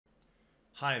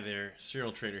Hi there,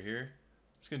 Serial Trader here.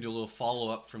 Just going to do a little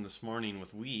follow-up from this morning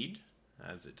with weed,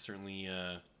 as it certainly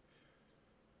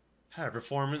had a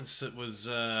performance that was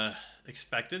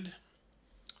expected.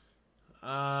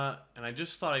 And I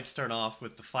just thought I'd start off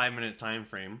with the 5-minute time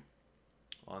frame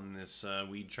on this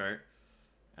weed chart.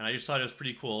 And I just thought it was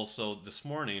pretty cool. So this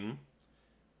morning,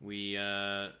 we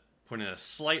put in a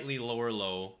slightly lower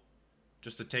low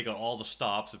just to take out all the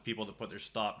stops of people that put their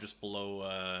stop just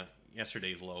below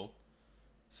yesterday's low.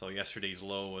 So yesterday's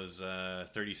low was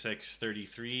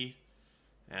 36.33,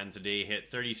 and today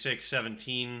hit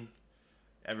 36.17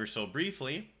 ever so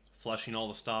briefly, flushing all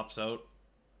the stops out.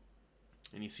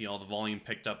 And you see all the volume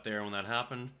picked up there when that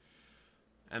happened.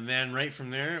 And then right from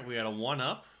there, we had a 1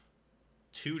 up,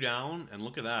 2 down, and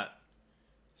look at that.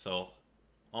 So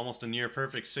almost a near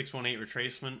perfect 618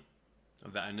 retracement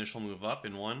of that initial move up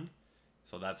in 1.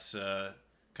 So that's kind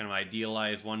of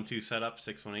idealized 1-2 setup.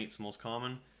 618 is the most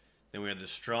common. Then we had the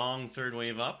strong third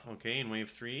wave up, okay, in wave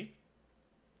 3.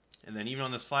 And then even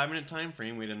on this 5-minute time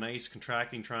frame, we had a nice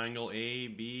contracting triangle, A,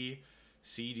 B,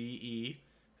 C, D, E,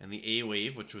 and the A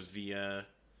wave, which was the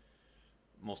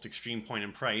most extreme point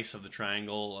in price of the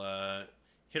triangle,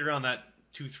 hit around that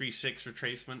 236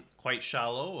 retracement, quite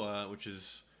shallow, which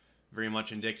is very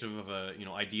much indicative of a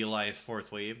idealized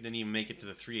fourth wave. Didn't even make it to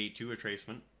the 382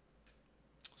 retracement.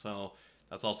 So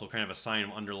that's also kind of a sign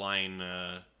of underlying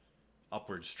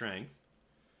upward strength.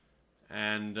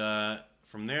 And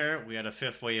from there we had a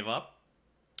 5th wave up,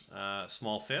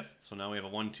 small 5th. So now we have a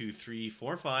 1, 2, 3,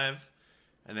 4, 5,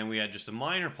 and then we had just a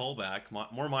minor pullback,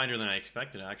 more minor than I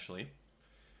expected actually.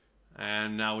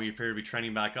 And now we appear to be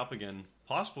trending back up again,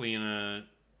 possibly in a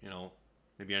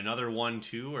maybe another 1,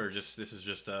 2, or just this is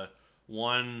just a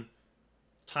 1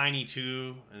 tiny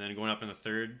 2 and then going up in the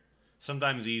third.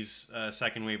 Sometimes these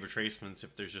second wave retracements,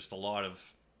 if there's just a lot of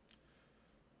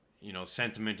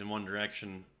sentiment in one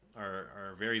direction,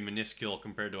 are very minuscule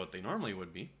compared to what they normally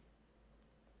would be.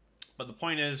 But the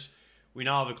point is, we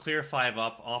now have a clear 5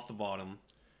 up off the bottom,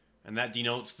 and that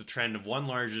denotes the trend of one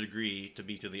larger degree to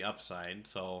be to the upside.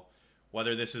 So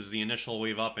whether this is the initial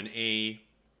wave up in A,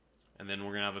 and then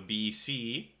we're going to have a B,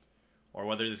 C, or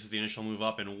whether this is the initial move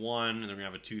up in 1, and then we're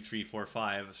going to have a 2, 3, 4,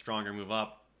 5, a stronger move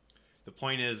up. The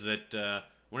point is that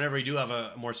whenever we do have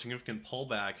a more significant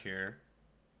pullback here,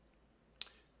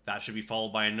 that should be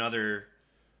followed by another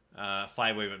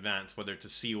 5-wave advance, whether it's a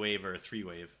C wave or a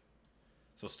 3-wave.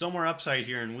 So still more upside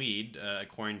here in weed,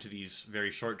 according to these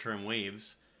very short-term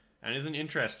waves. And isn't it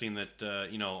interesting that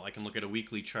I can look at a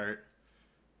weekly chart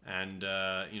and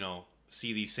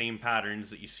see these same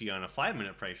patterns that you see on a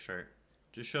 5-minute price chart.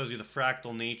 Just shows you the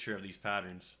fractal nature of these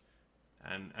patterns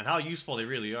and how useful they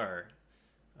really are.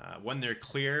 When they're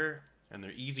clear and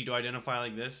they're easy to identify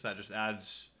like this, that just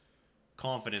adds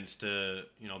confidence to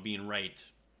being right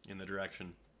in the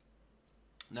direction.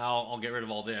 Now I'll get rid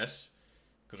of all this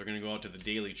because we're going to go out to the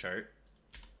daily chart.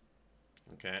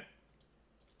 Okay,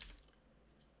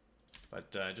 but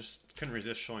just couldn't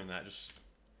resist showing that, just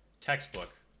textbook.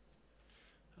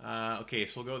 Okay,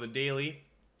 so we'll go to the daily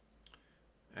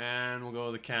and we'll go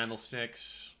to the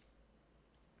candlesticks.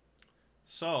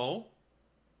 So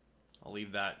I'll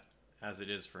leave that as it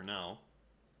is for now,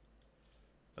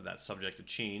 but that's subject to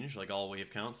change like all wave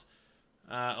counts.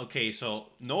 Okay, so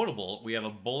notable, we have a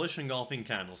bullish engulfing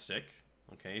candlestick.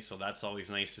 Okay, so that's always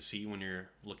nice to see when you're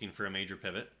looking for a major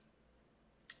pivot.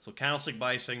 So candlestick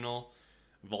buy signal,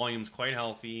 volume's quite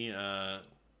healthy,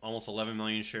 almost 11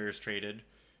 million shares traded,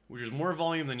 which is more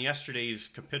volume than yesterday's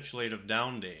capitulative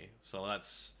down day. So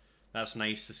that's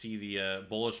nice to see the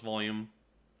bullish volume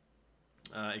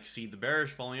exceed the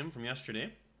bearish volume from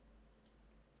yesterday.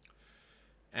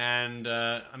 And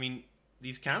I mean,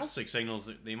 these candlestick signals,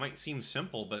 they might seem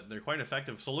simple, but they're quite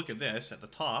effective. So look at this. At the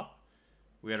top,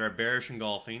 we had our bearish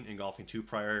engulfing 2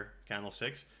 prior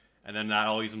candlesticks. And then that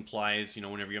always implies,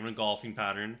 whenever you have an engulfing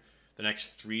pattern, the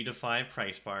next 3 to 5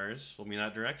 price bars will be in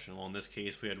that direction. Well, in this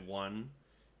case, we had 1,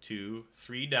 2,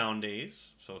 3 down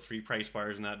days. So 3 price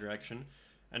bars in that direction.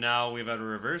 And now we've had a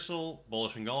reversal,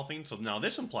 bullish engulfing. So now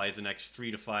this implies the next 3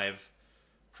 to 5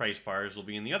 price bars will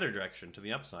be in the other direction, to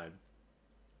the upside.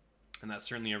 And that's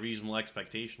certainly a reasonable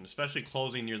expectation, especially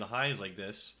closing near the highs like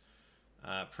this.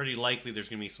 Pretty likely there's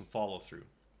going to be some follow through.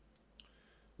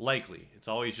 Likely. It's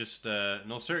always just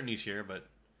no certainties here, but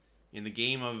in the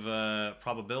game of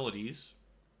probabilities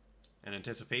and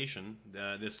anticipation,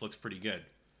 this looks pretty good.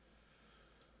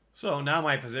 So now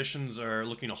my positions are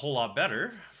looking a whole lot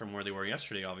better from where they were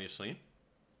yesterday, obviously.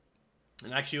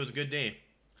 And actually it was a good day.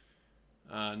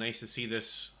 Nice to see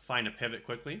this find a pivot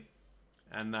quickly.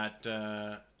 And that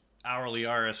hourly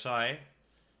RSI,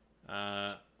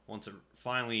 once it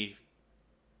finally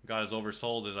got as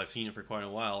oversold as I've seen it for quite a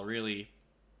while, really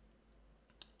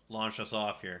launched us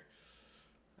off here.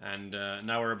 And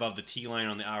now we're above the T line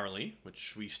on the hourly,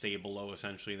 which we stay below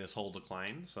essentially this whole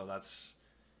decline. So that's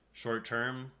short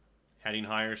term, heading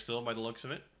higher still by the looks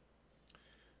of it.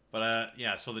 But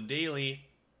yeah, so the daily,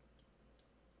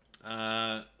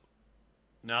 now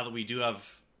that we do have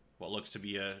what looks to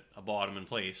be a bottom in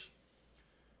place,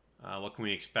 what can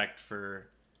we expect for,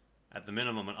 at the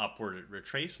minimum, an upward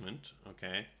retracement?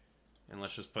 Okay, and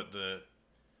let's just put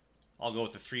I'll go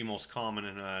with the three most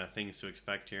common things to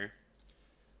expect here.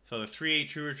 So the 3/8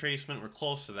 true retracement, we're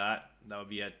close to that. That would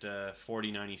be at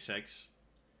 40.96.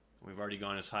 We've already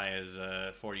gone as high as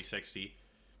 40.60.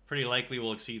 Pretty likely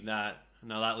we'll exceed that.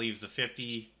 Now that leaves the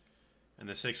 50 and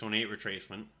the 618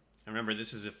 retracement. And remember,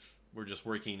 this is if we're just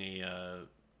working a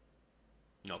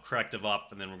corrective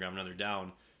up and then we're going to have another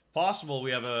down. Possible we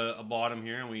have a bottom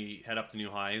here and we head up to new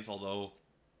highs, although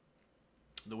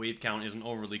the wave count isn't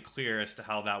overly clear as to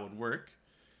how that would work.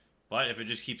 But if it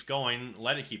just keeps going,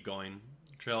 let it keep going.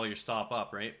 Trail your stop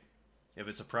up, right? If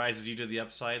it surprises you to the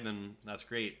upside, then that's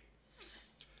great.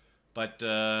 But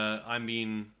I'm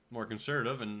being more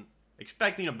conservative and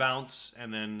expecting a bounce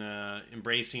and then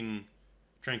embracing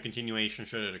trend continuation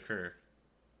should it occur.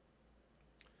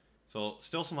 So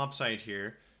still some upside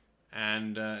here.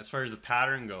 And as far as the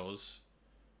pattern goes,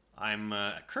 I'm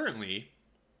currently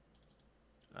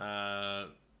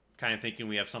kind of thinking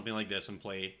we have something like this in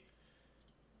play.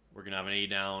 We're going to have an A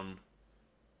down,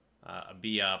 a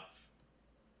B up,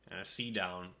 and a C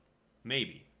down,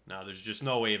 maybe. Now, there's just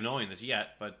no way of knowing this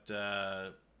yet, but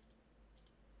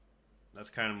that's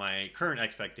kind of my current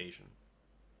expectation.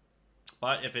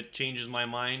 But if it changes my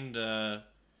mind, no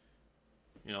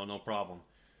problem.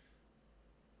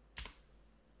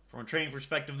 From a trading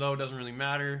perspective, though, it doesn't really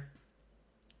matter.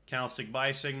 Candlestick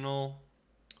buy signal.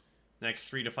 Next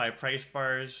 3 to 5 price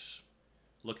bars.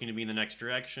 Looking to be in the next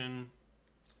direction.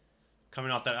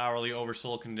 Coming off that hourly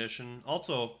oversold condition.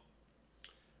 Also,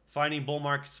 finding bull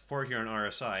market support here on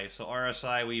RSI. So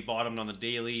RSI, we bottomed on the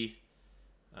daily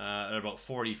at about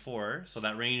 44. So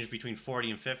that range between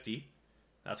 40 and 50.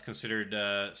 That's considered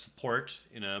support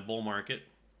in a bull market,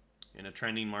 in a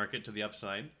trending market to the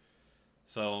upside.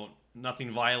 So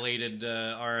nothing violated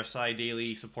RSI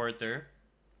daily support there.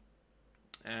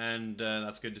 And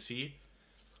that's good to see.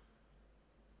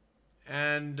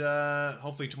 And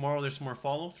hopefully tomorrow there's some more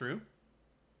follow through.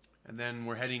 And then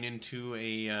we're heading into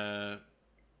a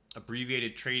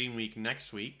abbreviated trading week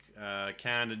next week.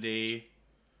 Canada Day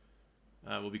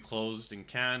will be closed in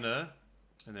Canada.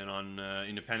 And then on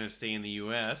Independence Day in the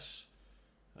U.S.,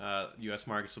 U.S.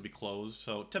 markets will be closed.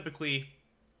 So typically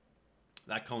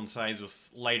that coincides with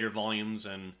lighter volumes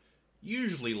and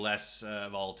usually less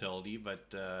volatility.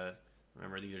 But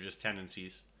remember, these are just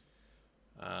tendencies.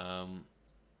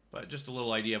 But just a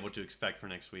little idea of what to expect for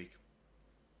next week.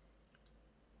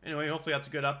 Anyway, hopefully that's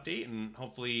a good update, and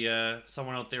hopefully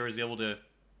someone out there is able to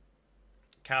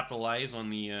capitalize on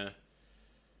the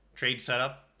trade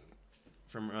setup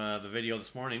from the video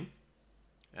this morning.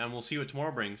 And we'll see what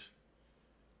tomorrow brings.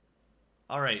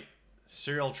 Alright,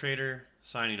 Serial Trader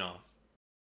signing off.